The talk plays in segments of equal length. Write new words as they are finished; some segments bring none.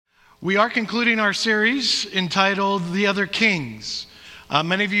We are concluding our series entitled The Other Kings.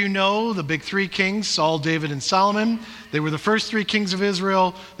 Many of you know the big three kings, Saul, David, and Solomon. They were the first three kings of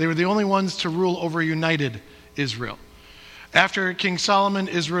Israel. They were the only ones to rule over united Israel. After King Solomon,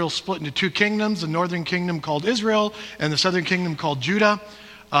 Israel split into two kingdoms, the northern kingdom called Israel and the southern kingdom called Judah.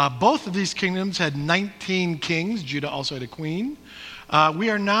 Both of these kingdoms had 19 kings. Judah also had a queen.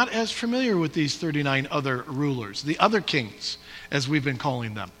 We are not as familiar with these 39 other rulers, the other kings, as we've been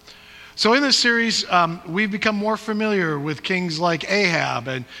calling them. So in this series, we've become more familiar with kings like Ahab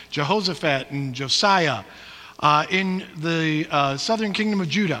and Jehoshaphat and Josiah. In the southern kingdom of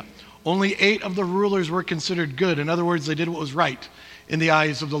Judah, only 8 of the rulers were considered good. In other words, they did what was right in the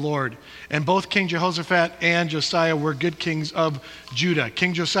eyes of the Lord. And both King Jehoshaphat and Josiah were good kings of Judah.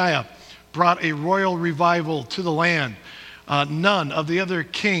 King Josiah brought a royal revival to the land. None of the other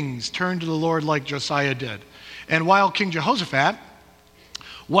kings turned to the Lord like Josiah did. And while King Jehoshaphat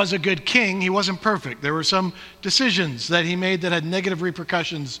was a good king, he wasn't perfect. There were some decisions that he made that had negative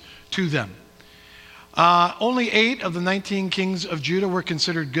repercussions to them. Only 8 of the 19 kings of Judah were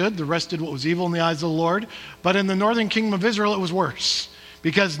considered good. The rest did what was evil in the eyes of the Lord. But in the northern kingdom of Israel, it was worse,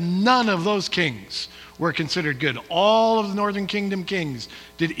 because none of those kings were considered good. All of the northern kingdom kings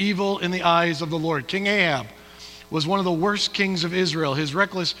did evil in the eyes of the Lord. King Ahab was one of the worst kings of Israel. His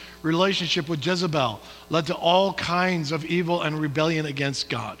reckless relationship with Jezebel led to all kinds of evil and rebellion against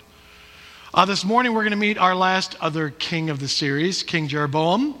God. This morning we're going to meet our last other king of the series, King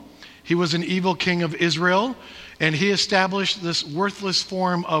Jeroboam. He was an evil king of Israel, and he established this worthless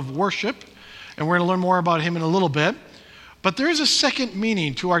form of worship, and we're going to learn more about him in a little bit. But there is a second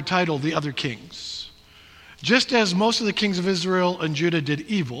meaning to our title, The Other Kings. Just as most of the kings of Israel and Judah did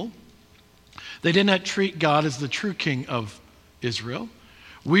evil, they did not treat God as the true king of Israel.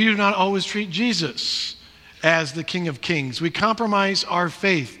 We do not always treat Jesus as the King of Kings. We compromise our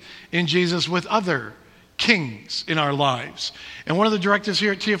faith in Jesus with other kings in our lives. And one of the directives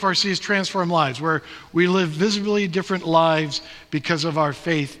here at TFRC is Transform Lives, where we live visibly different lives because of our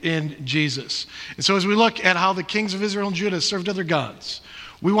faith in Jesus. And so as we look at how the kings of Israel and Judah served other gods,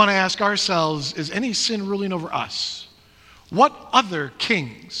 we want to ask ourselves, is any sin ruling over us? What other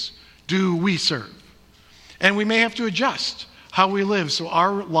kings do we serve? And we may have to adjust how we live so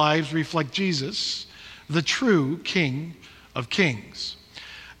our lives reflect Jesus, the true King of Kings.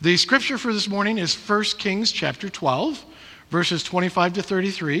 The scripture for this morning is 1 Kings chapter 12, verses 25 to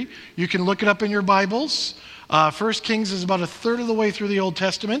 33. You can look it up in your Bibles. 1 Kings is about a third of the way through the Old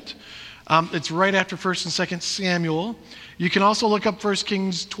Testament. It's right after 1 and 2 Samuel. You can also look up 1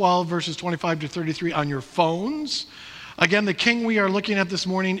 Kings 12, verses 25 to 33 on your phones. Again, the king we are looking at this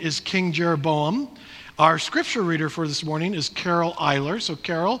morning is King Jeroboam. Our scripture reader for this morning is Carol Eiler. So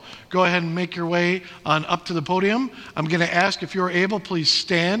Carol, go ahead and make your way on up to the podium. I'm going to ask, if you're able, please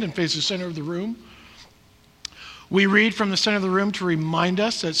stand and face the center of the room. We read from the center of the room to remind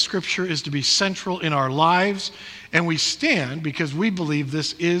us that scripture is to be central in our lives. And we stand because we believe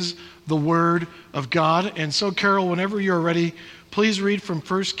this is the word of God. And so Carol, whenever you're ready, please read from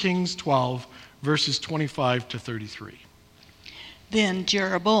 1 Kings 12, verses 25 to 33. Then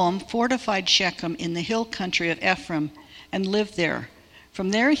Jeroboam fortified Shechem in the hill country of Ephraim and lived there. From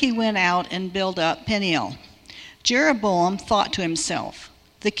there he went out and built up Peniel. Jeroboam thought to himself,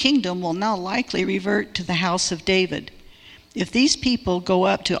 the kingdom will now likely revert to the house of David. If these people go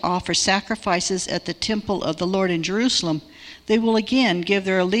up to offer sacrifices at the temple of the Lord in Jerusalem, they will again give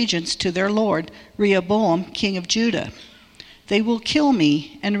their allegiance to their lord, Rehoboam, king of Judah. They will kill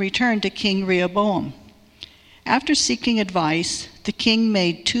me and return to King Rehoboam. After seeking advice, the king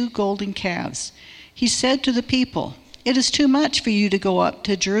made 2 golden calves. He said to the people, it is too much for you to go up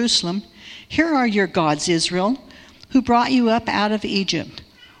to Jerusalem. Here are your gods, Israel, who brought you up out of Egypt.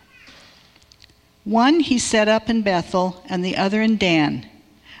 One he set up in Bethel and the other in Dan.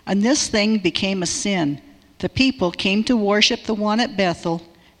 And this thing became a sin. The people came to worship the one at Bethel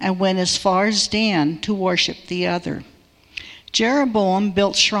and went as far as Dan to worship the other. Jeroboam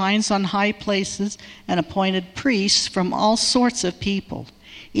built shrines on high places and appointed priests from all sorts of people,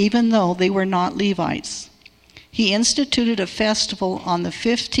 even though they were not Levites. He instituted a festival on the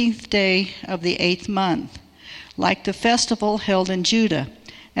 15th day of the 8th month, like the festival held in Judah,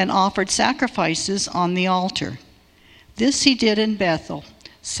 and offered sacrifices on the altar. This he did in Bethel,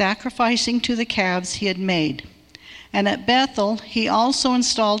 sacrificing to the calves he had made. And at Bethel he also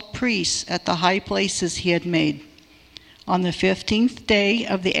installed priests at the high places he had made. On the 15th day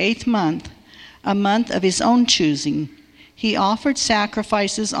of the 8th month, a month of his own choosing, he offered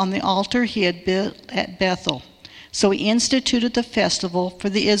sacrifices on the altar he had built at Bethel. So he instituted the festival for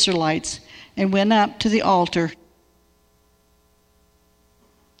the Israelites and went up to the altar.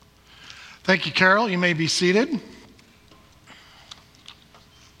 Thank you, Carol. You may be seated.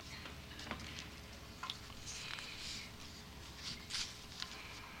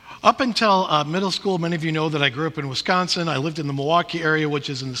 Up until middle school, many of you know that I grew up in Wisconsin. I lived in the Milwaukee area, which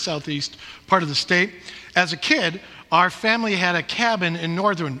is in the southeast part of the state. As a kid, our family had a cabin in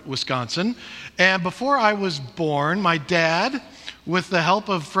northern Wisconsin. And before I was born, my dad, with the help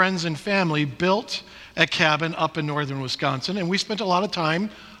of friends and family, built a cabin up in northern Wisconsin. And we spent a lot of time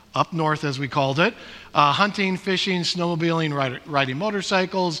up north, as we called it, hunting, fishing, snowmobiling, riding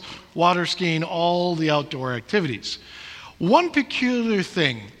motorcycles, water skiing, all the outdoor activities. One peculiar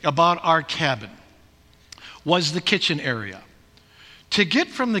thing about our cabin was the kitchen area. To get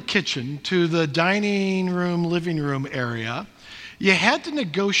from the kitchen to the dining room, living room area, you had to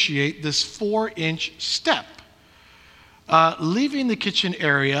negotiate this 4-inch step. Leaving the kitchen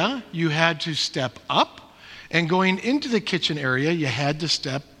area, you had to step up, and going into the kitchen area, you had to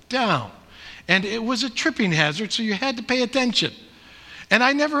step down. And it was a tripping hazard, so you had to pay attention. And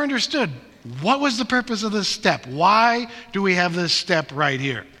I never understood, what was the purpose of this step? Why do we have this step right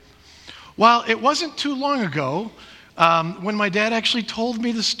here? Well, it wasn't too long ago when my dad actually told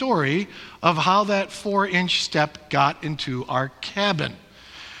me the story of how that 4-inch step got into our cabin.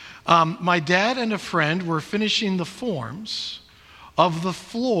 My dad and a friend were finishing the forms of the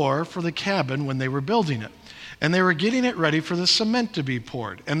floor for the cabin when they were building it. And they were getting it ready for the cement to be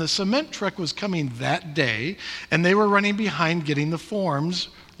poured. And the cement truck was coming that day, and they were running behind getting the forms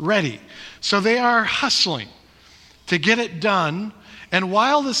ready. So they are hustling to get it done. And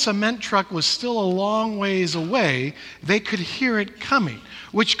while the cement truck was still a long ways away, they could hear it coming,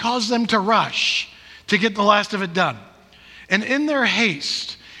 which caused them to rush to get the last of it done. And in their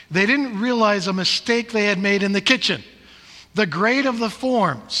haste, they didn't realize a mistake they had made in the kitchen. The grade of the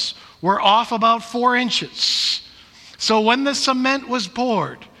forms were off about 4 inches. So when the cement was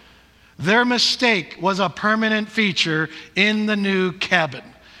poured, their mistake was a permanent feature in the new cabin.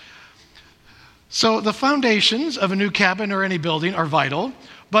 So the foundations of a new cabin or any building are vital,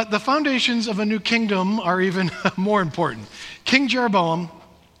 but the foundations of a new kingdom are even more important. King Jeroboam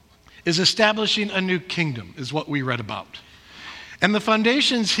is establishing a new kingdom, is what we read about. And the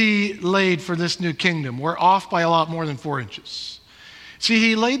foundations he laid for this new kingdom were off by a lot more than 4 inches. See,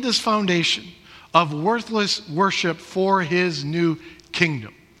 he laid this foundation of worthless worship for his new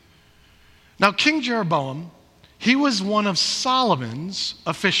kingdom. Now, King Jeroboam, he was one of Solomon's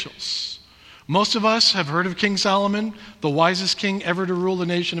officials. Most of us have heard of King Solomon, the wisest king ever to rule the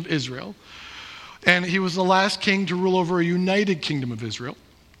nation of Israel. And he was the last king to rule over a united kingdom of Israel.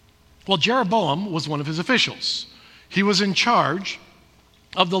 Well, Jeroboam was one of his officials. He was in charge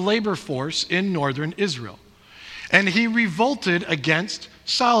of the labor force in northern Israel. And he revolted against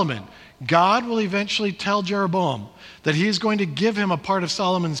Solomon. God will eventually tell Jeroboam that he is going to give him a part of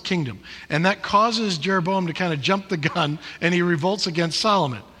Solomon's kingdom. And that causes Jeroboam to kind of jump the gun, and he revolts against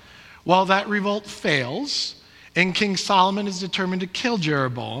Solomon. Well, that revolt fails, and King Solomon is determined to kill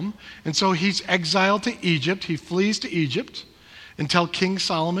Jeroboam. And so he's exiled to Egypt. He flees to Egypt until King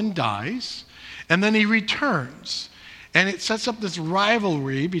Solomon dies. And then he returns. And it sets up this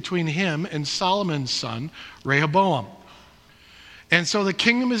rivalry between him and Solomon's son, Rehoboam. And so the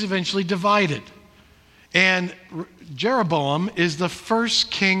kingdom is eventually divided. And Jeroboam is the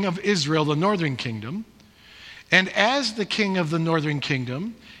first king of Israel, the northern kingdom. And as the king of the northern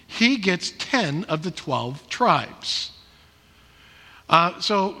kingdom, he gets 10 of the 12 tribes.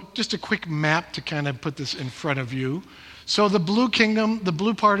 So just a quick map to kind of put this in front of you. So the blue kingdom, the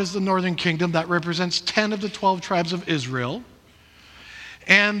blue part is the northern kingdom. That represents 10 of the 12 tribes of Israel.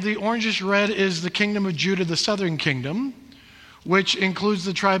 And the orangish red is the kingdom of Judah, the southern kingdom, which includes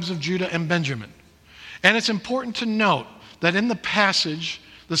the tribes of Judah and Benjamin. And it's important to note that in the passage,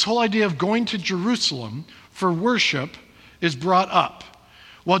 this whole idea of going to Jerusalem for worship is brought up.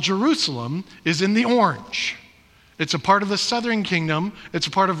 Well, Jerusalem is in the orange. It's a part of the southern kingdom. It's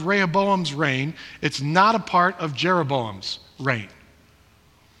a part of Rehoboam's reign. It's not a part of Jeroboam's reign.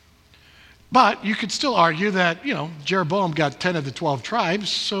 But you could still argue that, Jeroboam got 10 of the 12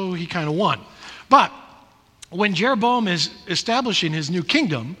 tribes, so he kind of won. But when Jeroboam is establishing his new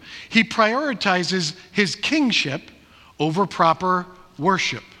kingdom, he prioritizes his kingship over proper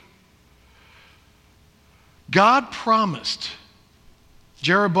worship. God promised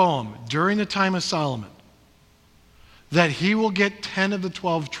Jeroboam during the time of Solomon that he will get 10 of the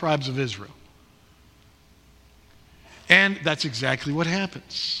 12 tribes of Israel. And that's exactly what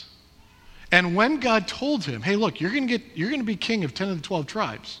happens. And when God told him, hey, look, you're going to be king of 10 of the 12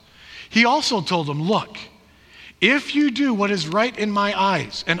 tribes, he also told him, look, if you do what is right in my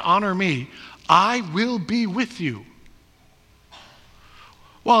eyes and honor me, I will be with you.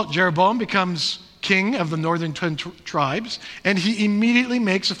 Well, Jeroboam becomes king of the northern 10 tribes, and he immediately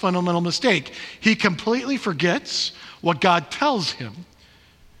makes a fundamental mistake. He completely forgets what God tells him.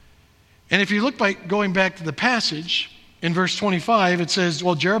 And if you look by going back to the passage, in verse 25, it says,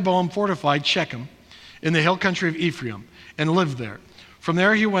 well, Jeroboam fortified Shechem in the hill country of Ephraim and lived there. From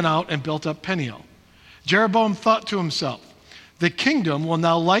there he went out and built up Peniel. Jeroboam thought to himself, the kingdom will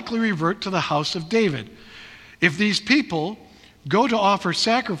now likely revert to the house of David. If these people go to offer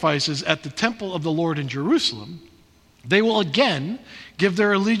sacrifices at the temple of the Lord in Jerusalem, they will again give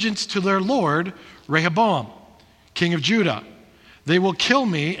their allegiance to their Lord, Rehoboam, king of Judah. They will kill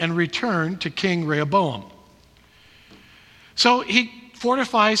me and return to King Rehoboam. So he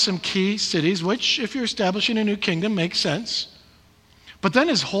fortifies some key cities, which, if you're establishing a new kingdom, makes sense. But then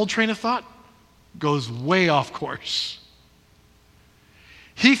his whole train of thought goes way off course.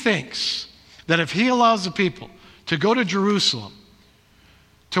 He thinks that if he allows the people to go to Jerusalem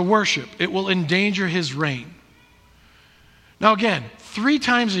to worship, it will endanger his reign. Now again, 3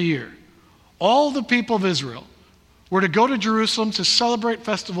 times a year, all the people of Israel were to go to Jerusalem to celebrate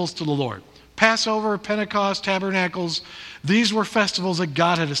festivals to the Lord. Passover, Pentecost, Tabernacles, these were festivals that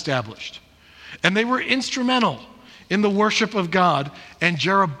God had established. And they were instrumental in the worship of God, and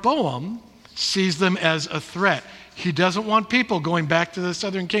Jeroboam sees them as a threat. He doesn't want people going back to the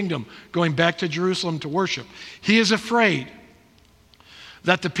southern kingdom, going back to Jerusalem to worship. He is afraid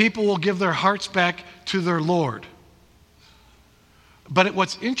that the people will give their hearts back to their Lord. But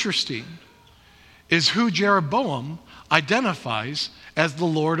what's interesting is who Jeroboam identifies as the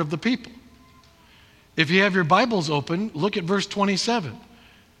Lord of the people. If you have your Bibles open, look at verse 27.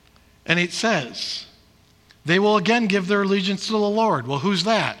 And it says, they will again give their allegiance to the Lord. Well, who's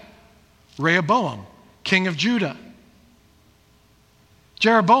that? Rehoboam, king of Judah.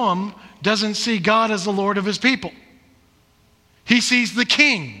 Jeroboam doesn't see God as the Lord of his people. He sees the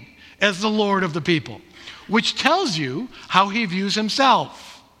king as the Lord of the people, which tells you how he views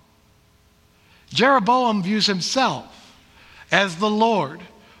himself. Jeroboam views himself as the Lord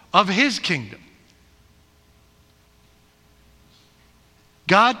of his kingdom.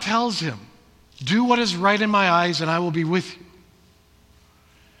 God tells him, do what is right in my eyes and I will be with you.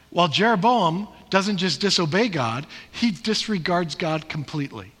 While Jeroboam doesn't just disobey God, he disregards God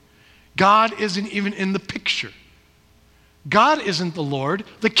completely. God isn't even in the picture. God isn't the Lord.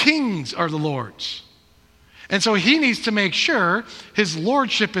 The kings are the Lord's. And so he needs to make sure his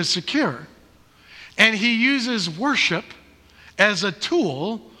lordship is secure. And he uses worship as a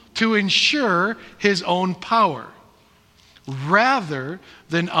tool to ensure his own power. Rather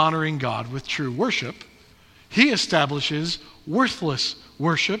than honoring God with true worship, he establishes worthless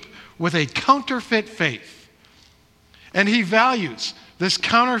worship with a counterfeit faith. And he values this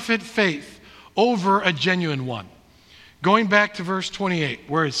counterfeit faith over a genuine one. Going back to verse 28,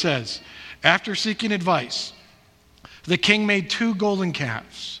 where it says, after seeking advice, the king made 2 golden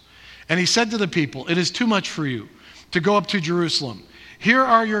calves. And he said to the people, it is too much for you to go up to Jerusalem. Here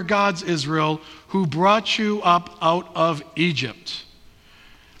are your gods, Israel, who brought you up out of Egypt.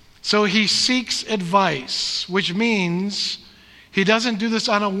 So he seeks advice, which means he doesn't do this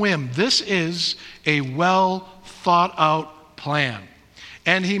on a whim. This is a well thought out plan.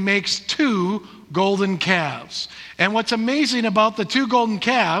 And he makes 2 golden calves. And what's amazing about the 2 golden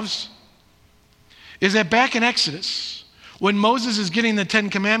calves is that back in Exodus, when Moses is getting the 10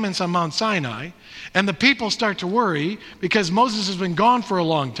 Commandments on Mount Sinai, and the people start to worry because Moses has been gone for a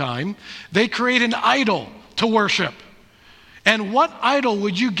long time, they create an idol to worship. And what idol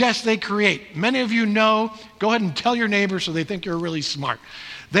would you guess they create? Many of you know. Go ahead and tell your neighbor so they think you're really smart.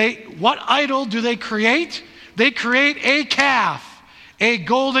 What idol do they create? They create a calf, a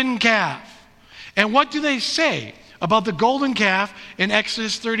golden calf. And what do they say about the golden calf in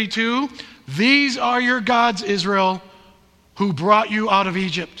Exodus 32? These are your gods, Israel, who brought you out of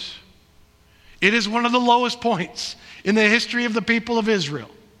Egypt. It is one of the lowest points in the history of the people of Israel.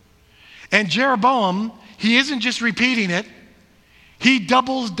 And Jeroboam, he isn't just repeating it, he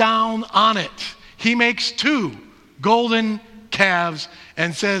doubles down on it. He makes 2 golden calves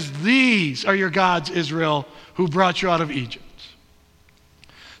and says, these are your gods, Israel, who brought you out of Egypt.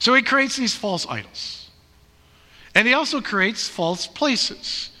 So he creates these false idols. And he also creates false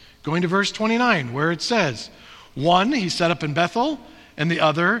places. Going to verse 29, where it says, one he set up in Bethel, and the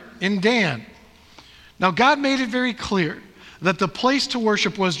other in Dan. Now, God made it very clear that the place to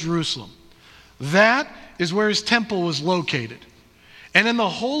worship was Jerusalem. That is where his temple was located. And in the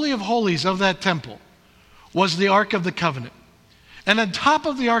Holy of Holies of that temple was the Ark of the Covenant. And on top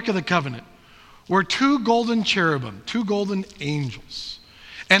of the Ark of the Covenant were 2 golden cherubim, 2 golden angels.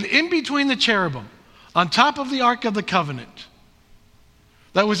 And in between the cherubim, on top of the Ark of the Covenant,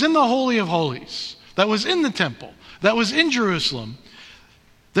 that was in the Holy of Holies, that was in the temple, that was in Jerusalem,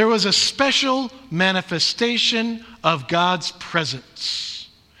 there was a special manifestation of God's presence.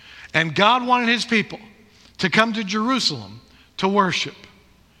 And God wanted his people to come to Jerusalem to worship.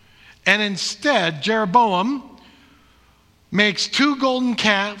 And instead, Jeroboam makes 2 golden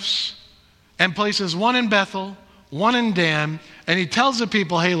calves and places one in Bethel, one in Dan, and he tells the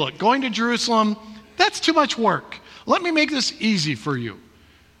people, hey, look, going to Jerusalem, that's too much work. Let me make this easy for you.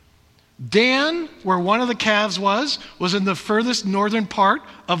 Dan, where one of the calves was in the furthest northern part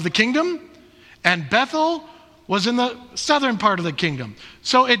of the kingdom, and Bethel was in the southern part of the kingdom.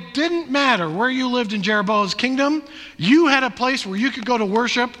 So it didn't matter where you lived in Jeroboam's kingdom. You had a place where you could go to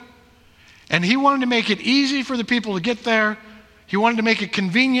worship, and he wanted to make it easy for the people to get there. He wanted to make it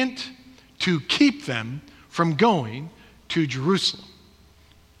convenient to keep them from going to Jerusalem,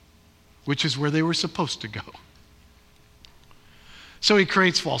 which is where they were supposed to go. So he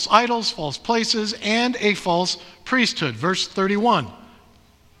creates false idols, false places, and a false priesthood. Verse 31.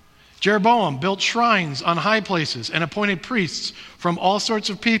 Jeroboam built shrines on high places and appointed priests from all sorts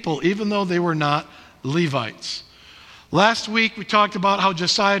of people, even though they were not Levites. Last week we talked about how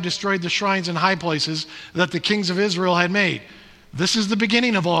Josiah destroyed the shrines and high places that the kings of Israel had made. This is the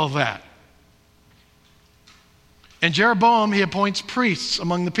beginning of all of that. And Jeroboam, he appoints priests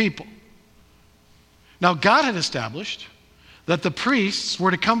among the people. Now God had established that the priests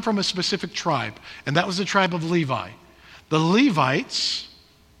were to come from a specific tribe, and that was the tribe of Levi. The Levites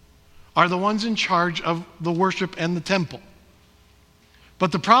are the ones in charge of the worship and the temple.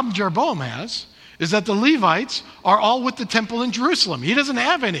 But the problem Jeroboam has is that the Levites are all with the temple in Jerusalem. He doesn't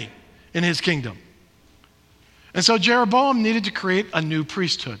have any in his kingdom. And so Jeroboam needed to create a new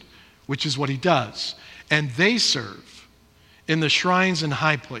priesthood, which is what he does. And they serve in the shrines and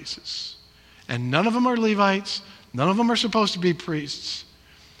high places. And none of them are Levites. None of them are supposed to be priests.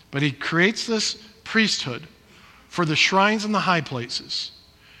 But he creates this priesthood for the shrines and the high places.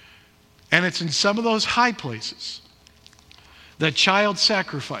 And it's in some of those high places that child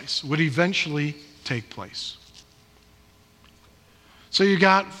sacrifice would eventually take place. So you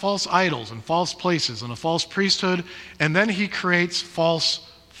got false idols and false places and a false priesthood, and then he creates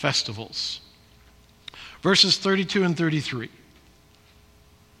false festivals. Verses 32 and 33.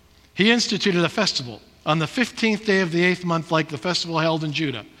 He instituted a festival on the 15th day of the 8th month, like the festival held in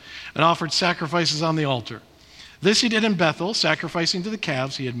Judah, and offered sacrifices on the altar. This he did in Bethel, sacrificing to the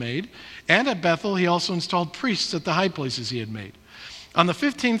calves he had made, and at Bethel he also installed priests at the high places he had made. On the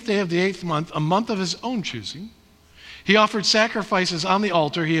 15th day of the 8th month, a month of his own choosing, he offered sacrifices on the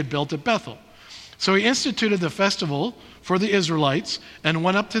altar he had built at Bethel. So he instituted the festival for the Israelites and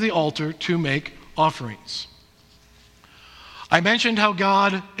went up to the altar to make offerings. I mentioned how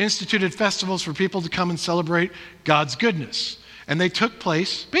God instituted festivals for people to come and celebrate God's goodness. And they took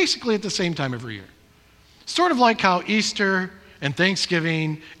place basically at the same time every year. Sort of like how Easter and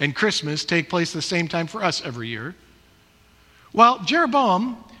Thanksgiving and Christmas take place at the same time for us every year. Well,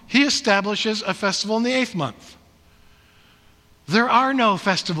 Jeroboam, he establishes a festival in the 8th month. There are no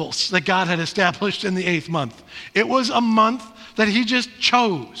festivals that God had established in the 8th month. It was a month that he just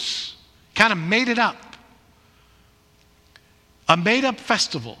chose, kind of made it up. A made-up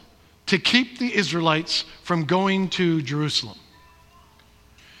festival to keep the Israelites from going to Jerusalem.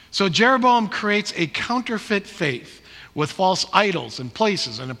 So Jeroboam creates a counterfeit faith with false idols and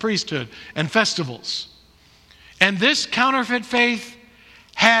places and a priesthood and festivals. And this counterfeit faith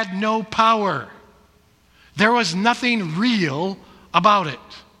had no power. There was nothing real about it.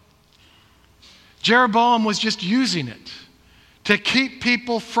 Jeroboam was just using it to keep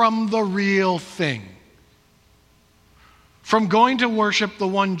people from the real thing, from going to worship the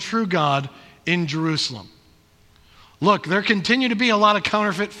one true God in Jerusalem. Look, there continue to be a lot of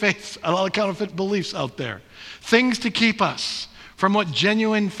counterfeit faiths, a lot of counterfeit beliefs out there. Things to keep us from what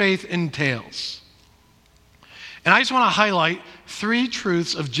genuine faith entails. And I just want to highlight 3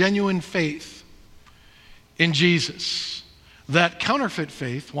 truths of genuine faith in Jesus that counterfeit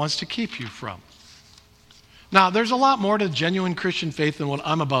faith wants to keep you from. Now, there's a lot more to genuine Christian faith than what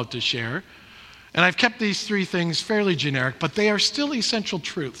I'm about to share. And I've kept these 3 things fairly generic, but they are still essential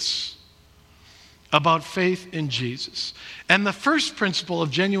truths about faith in Jesus. And the first principle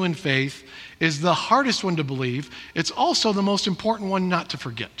of genuine faith is the hardest one to believe. It's also the most important one not to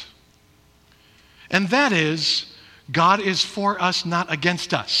forget. And that is, God is for us, not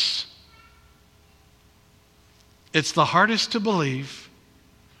against us. It's the hardest to believe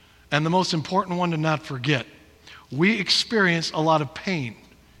and the most important one to not forget. We experience a lot of pain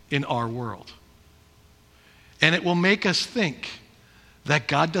in our world. And it will make us think that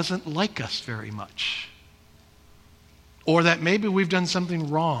God doesn't like us very much. or that maybe we've done something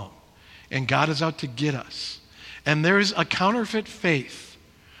wrong and God is out to get us. And there's a counterfeit faith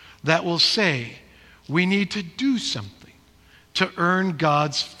that will say we need to do something to earn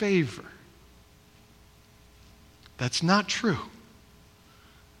God's favor. That's not true.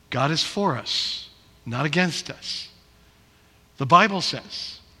 God is for us, not against us. The Bible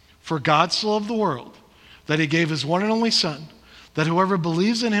says, "For God so loved the world that he gave his one and only Son, that whoever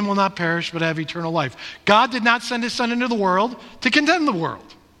believes in him will not perish but have eternal life." God did not send his Son into the world to condemn the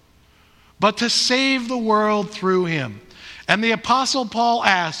world, but to save the world through him. And the Apostle Paul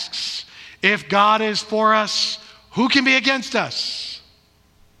asks, if God is for us, who can be against us?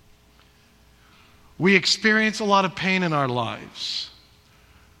 We experience a lot of pain in our lives.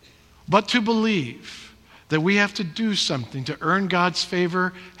 But to believe that we have to do something to earn God's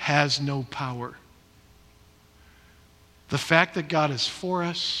favor has no power. The fact that God is for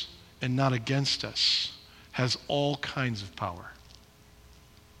us and not against us has all kinds of power.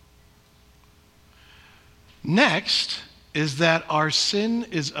 Next is that our sin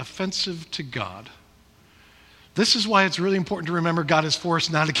is offensive to God. This is why it's really important to remember God is for us,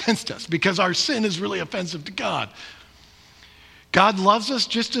 not against us, because our sin is really offensive to God. God loves us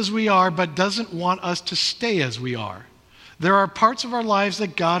just as we are, but doesn't want us to stay as we are. There are parts of our lives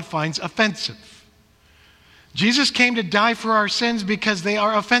that God finds offensive. Jesus came to die for our sins because they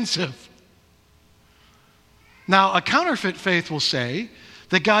are offensive. Now, a counterfeit faith will say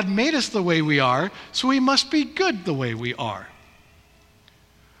that God made us the way we are, so we must be good the way we are.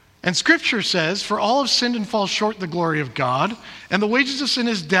 And Scripture says, "For all have sinned and fall short of the glory of God, and the wages of sin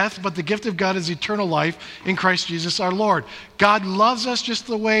is death, but the gift of God is eternal life in Christ Jesus our Lord." God loves us just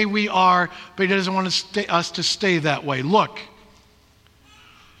the way we are, but he doesn't want us to stay that way. Look,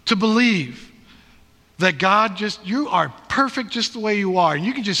 to believe that God you are perfect just the way you are, and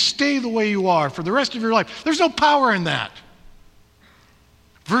you can just stay the way you are for the rest of your life. There's no power in that.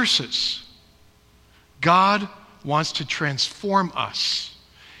 Versus, God wants to transform us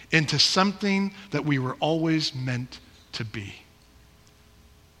into something that we were always meant to be.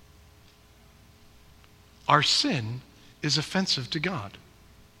 Our sin is offensive to God.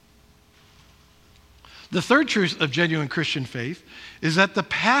 The third truth of genuine Christian faith is that the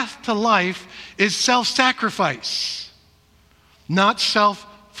path to life is self-sacrifice, not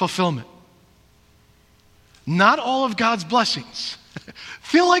self-fulfillment. Not all of God's blessings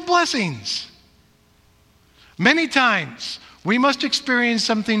feel like blessings. Many times, we must experience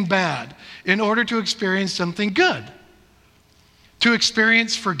something bad in order to experience something good. To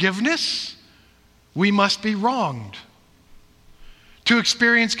experience forgiveness, we must be wronged. To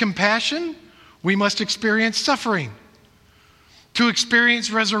experience compassion, we must experience suffering. To experience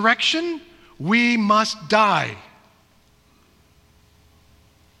resurrection, we must die.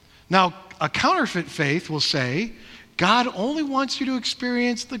 Now, a counterfeit faith will say, God only wants you to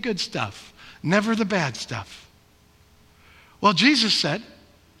experience the good stuff, never the bad stuff. Well, Jesus said,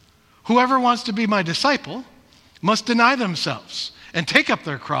 "Whoever wants to be my disciple must deny themselves and take up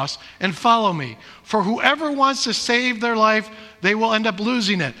their cross and follow me. For whoever wants to save their life, they will end up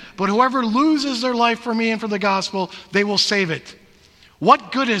losing it. But whoever loses their life for me and for the gospel, they will save it."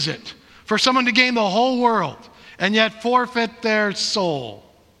 What good is it for someone to gain the whole world and yet forfeit their soul?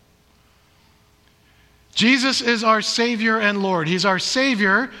 Jesus is our Savior and Lord. He's our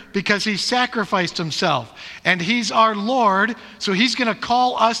Savior because he sacrificed himself. And he's our Lord, so he's going to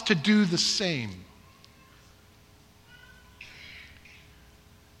call us to do the same.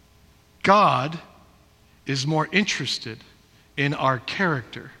 God is more interested in our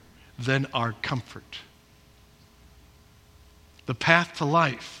character than our comfort. The path to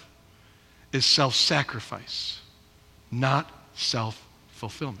life is self-sacrifice, not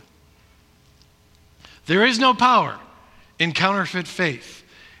self-fulfillment. There is no power in counterfeit faith,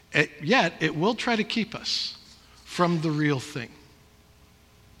 yet it will try to keep us from the real thing.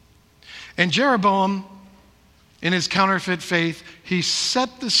 And Jeroboam, in his counterfeit faith, he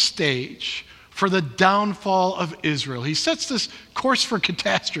set the stage for the downfall of Israel. He sets this course for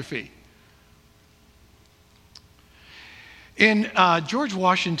catastrophe. In George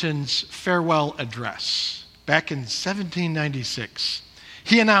Washington's farewell address back in 1796,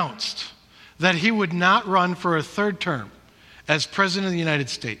 he announced that he would not run for a third term as president of the United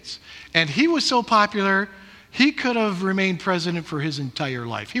States. And he was so popular, he could have remained president for his entire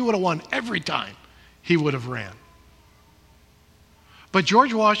life. He would have won every time he would have ran. But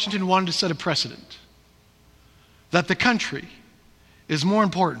George Washington wanted to set a precedent that the country is more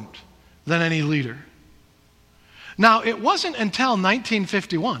important than any leader. Now, it wasn't until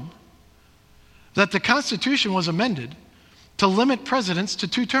 1951 that the Constitution was amended to limit presidents to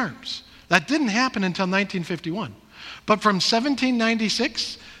 2 terms. That didn't happen until 1951. But from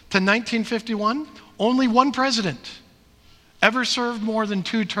 1796 to 1951, only one president ever served more than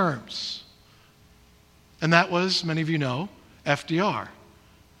 2 terms. And that was, many of you know, FDR.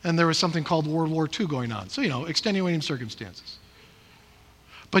 And there was something called World War II going on. So, extenuating circumstances.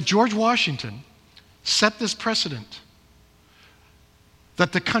 But George Washington set this precedent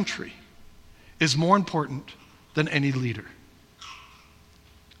that the country is more important than any leader.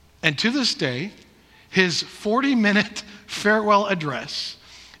 And to this day, his 40-minute farewell address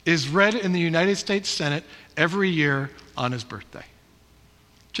is read in the United States Senate every year on his birthday,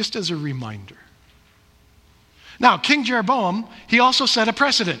 just as a reminder. Now, King Jeroboam, he also set a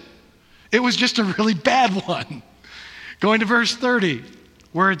precedent. It was just a really bad one. Going to verse 30,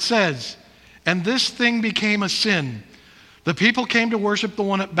 where it says, "And this thing became a sin. The people came to worship the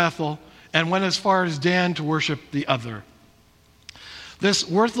one at Bethel and went as far as Dan to worship the other." This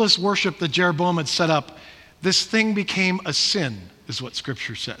worthless worship that Jeroboam had set up, this thing became a sin, is what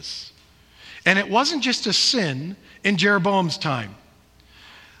Scripture says. And it wasn't just a sin in Jeroboam's time.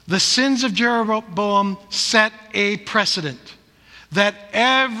 The sins of Jeroboam set a precedent that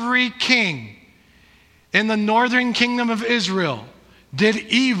every king in the northern kingdom of Israel did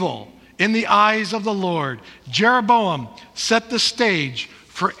evil in the eyes of the Lord. Jeroboam set the stage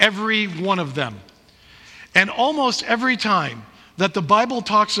for every one of them. And almost every time that the Bible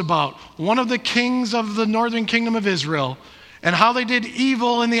talks about one of the kings of the northern kingdom of Israel and how they did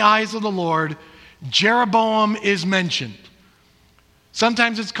evil in the eyes of the Lord, Jeroboam is mentioned.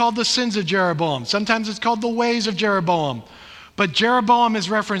 Sometimes it's called the sins of Jeroboam. Sometimes it's called the ways of Jeroboam. But Jeroboam is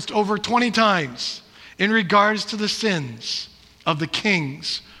referenced over 20 times in regards to the sins of the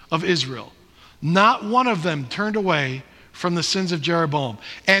kings of Israel. Not one of them turned away from the sins of Jeroboam.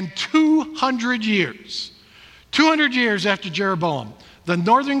 And 200 years after Jeroboam, the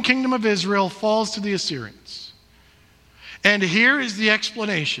northern kingdom of Israel falls to the Assyrians. And here is the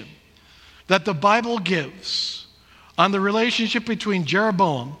explanation that the Bible gives on the relationship between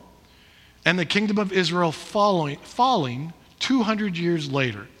Jeroboam and the kingdom of Israel falling 200 years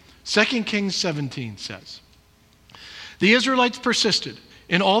later. 2 Kings 17 says, "The Israelites persisted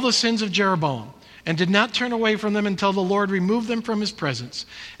in all the sins of Jeroboam and did not turn away from them until the Lord removed them from his presence,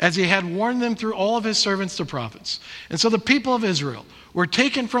 as he had warned them through all of his servants the prophets. And so the people of Israel were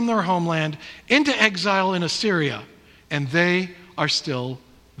taken from their homeland into exile in Assyria, and they are still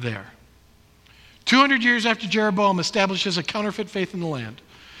there." 200 years after Jeroboam establishes a counterfeit faith in the land,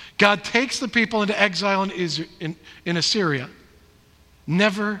 God takes the people into exile in Assyria,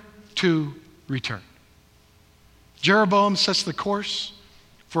 never to return. Jeroboam sets the course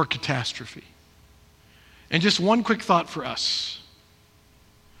for catastrophe. And just one quick thought for us.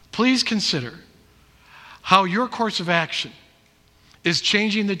 Please consider how your course of action is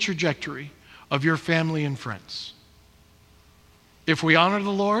changing the trajectory of your family and friends. If we honor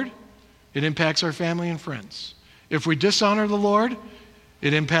the Lord, it impacts our family and friends. If we dishonor the Lord,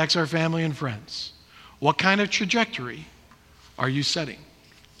 it impacts our family and friends. What kind of trajectory are you setting?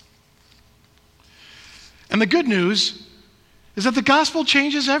 And the good news is that the gospel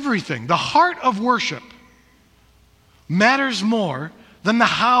changes everything. The heart of worship matters more than the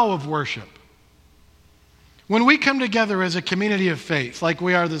how of worship. When we come together as a community of faith, like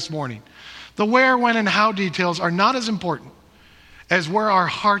we are this morning, the where, when, and how details are not as important as where our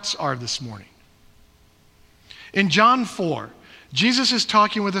hearts are this morning. In John 4, Jesus is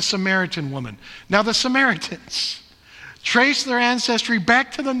talking with a Samaritan woman. Now, the Samaritans trace their ancestry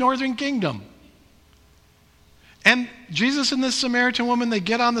back to the northern kingdom. And Jesus and this Samaritan woman, they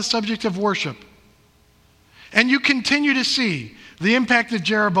get on the subject of worship. And you continue to see the impact of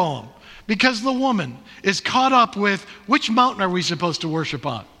Jeroboam, because the woman is caught up with, which mountain are we supposed to worship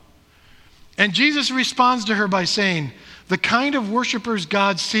on? And Jesus responds to her by saying, the kind of worshipers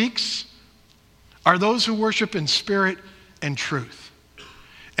God seeks are those who worship in spirit and truth.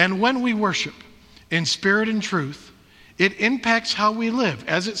 And when we worship in spirit and truth, it impacts how we live.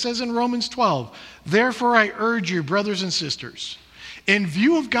 As it says in Romans 12, "Therefore I urge you, brothers and sisters, in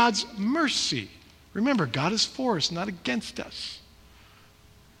view of God's mercy," remember, God is for us, not against us,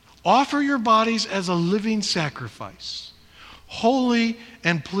 "offer your bodies as a living sacrifice, holy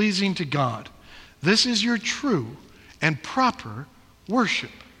and pleasing to God. This is your true and proper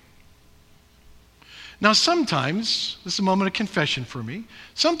worship." Now sometimes, this is a moment of confession for me,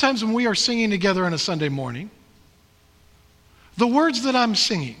 sometimes when we are singing together on a Sunday morning, the words that I'm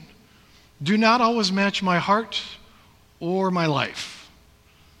singing do not always match my heart or my life.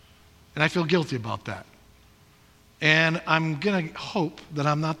 And I feel guilty about that. And I'm going to hope that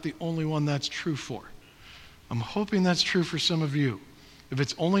I'm not the only one that's true for. I'm hoping that's true for some of you. If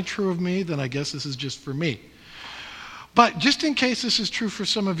it's only true of me, then I guess this is just for me. But just in case this is true for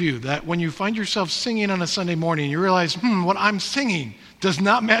some of you, that when you find yourself singing on a Sunday morning, you realize, what I'm singing does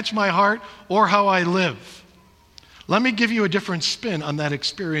not match my heart or how I live. Let me give you a different spin on that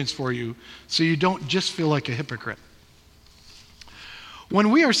experience for you so you don't just feel like a hypocrite.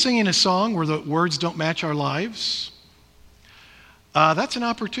 When we are singing a song where the words don't match our lives, that's an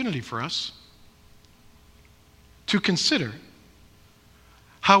opportunity for us to consider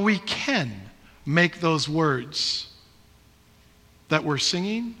how we can make those words that we're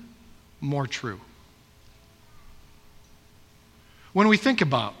singing more true. When we think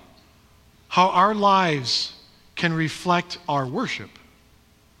about how our lives can reflect our worship,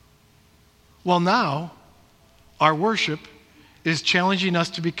 well, now our worship is challenging us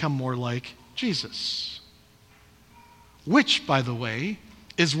to become more like Jesus, which, by the way,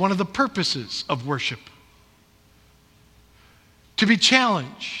 is one of the purposes of worship. To be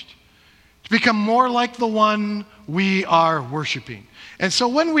challenged, to become more like the one we are worshiping. And so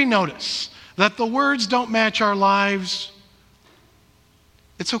when we notice that the words don't match our lives,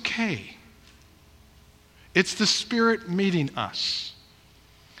 it's okay. It's the Spirit meeting us,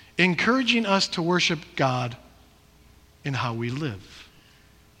 encouraging us to worship God in how we live.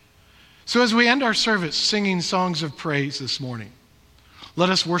 So as we end our service singing songs of praise this morning, let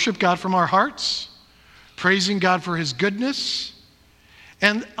us worship God from our hearts, praising God for his goodness,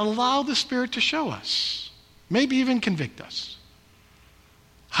 and allow the Spirit to show us, maybe even convict us,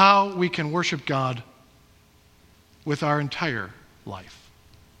 how we can worship God with our entire life.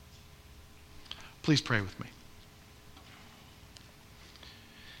 Please pray with me.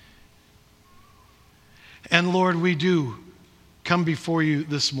 And Lord, we do come before you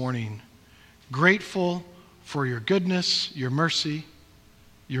this morning, grateful for your goodness, your mercy,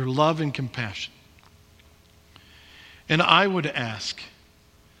 your love and compassion. And I would ask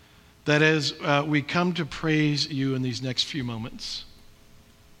that as we come to praise you in these next few moments,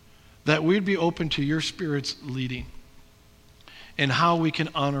 that we'd be open to your Spirit's leading and how we can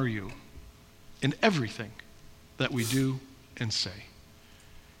honor you in everything that we do and say.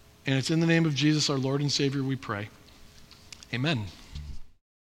 And it's in the name of Jesus, our Lord and Savior, we pray. Amen.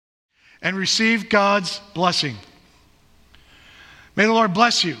 And receive God's blessing. May the Lord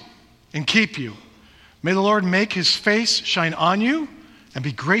bless you and keep you. May the Lord make his face shine on you and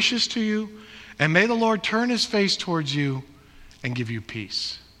be gracious to you. And may the Lord turn his face towards you and give you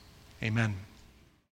peace. Amen.